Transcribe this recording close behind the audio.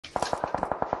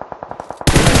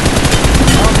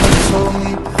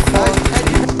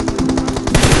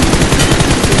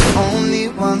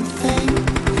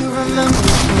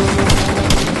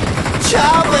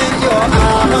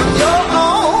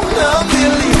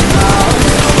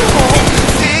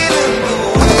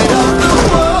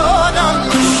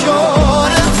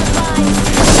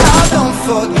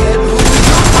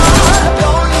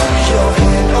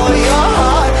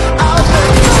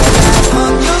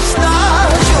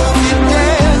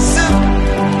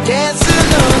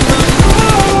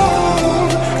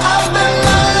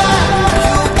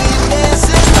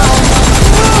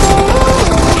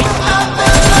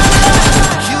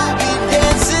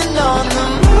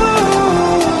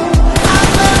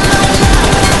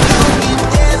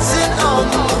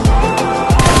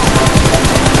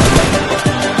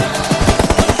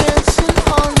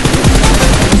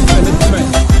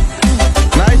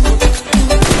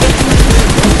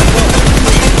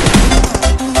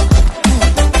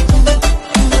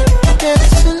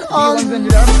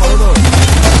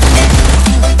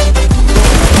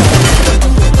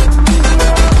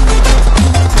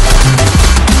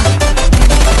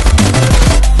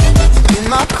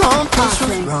days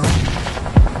was wrong,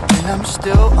 and I'm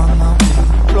still on my way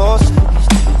closer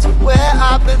to where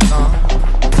I belong.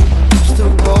 I'm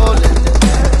still rolling the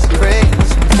dice, praying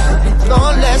sometimes it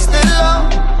don't last that long.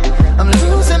 I'm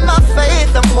losing my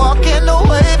faith, I'm walking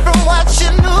away from what you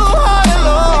knew all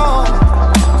along.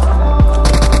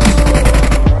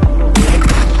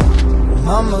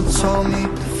 Mama told me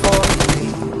before you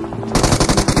leave,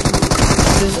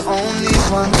 there's only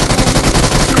one thing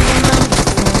to remember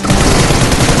from me.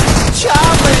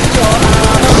 Child, when you're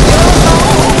out on your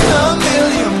own, a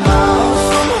million miles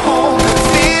from home,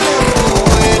 feeling the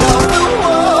weight of the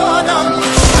world on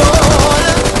your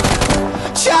shoulder.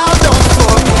 Child, don't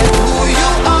forget who you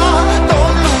are,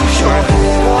 don't lose your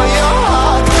head or your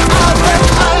heart. I bet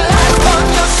my life on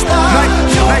your star.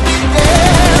 You'll be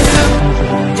dancing,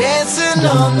 dancing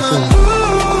on the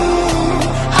moon.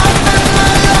 I bet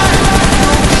my life,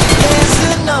 you'll be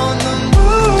dancing on the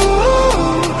moon.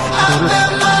 I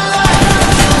bet my life,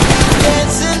 you'll be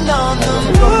dancing on the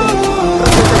moon.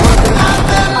 I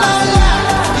bet my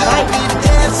life, you'll be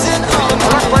dancing on the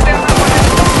moon.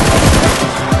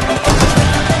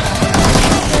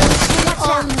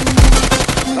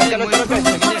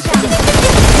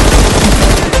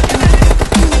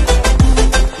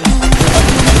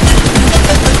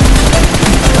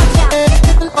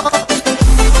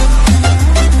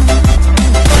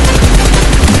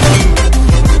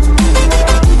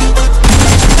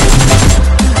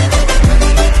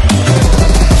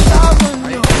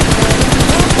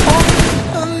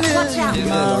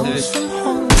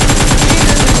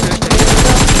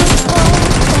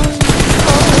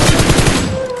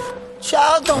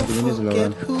 Child, don't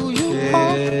forget who you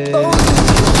are. Don't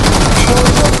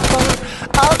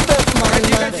I'll bet my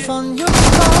life on your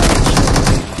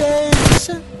stars.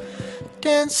 Dancing,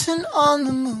 dancing on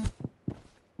the moon.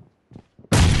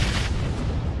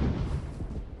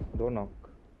 Don't know.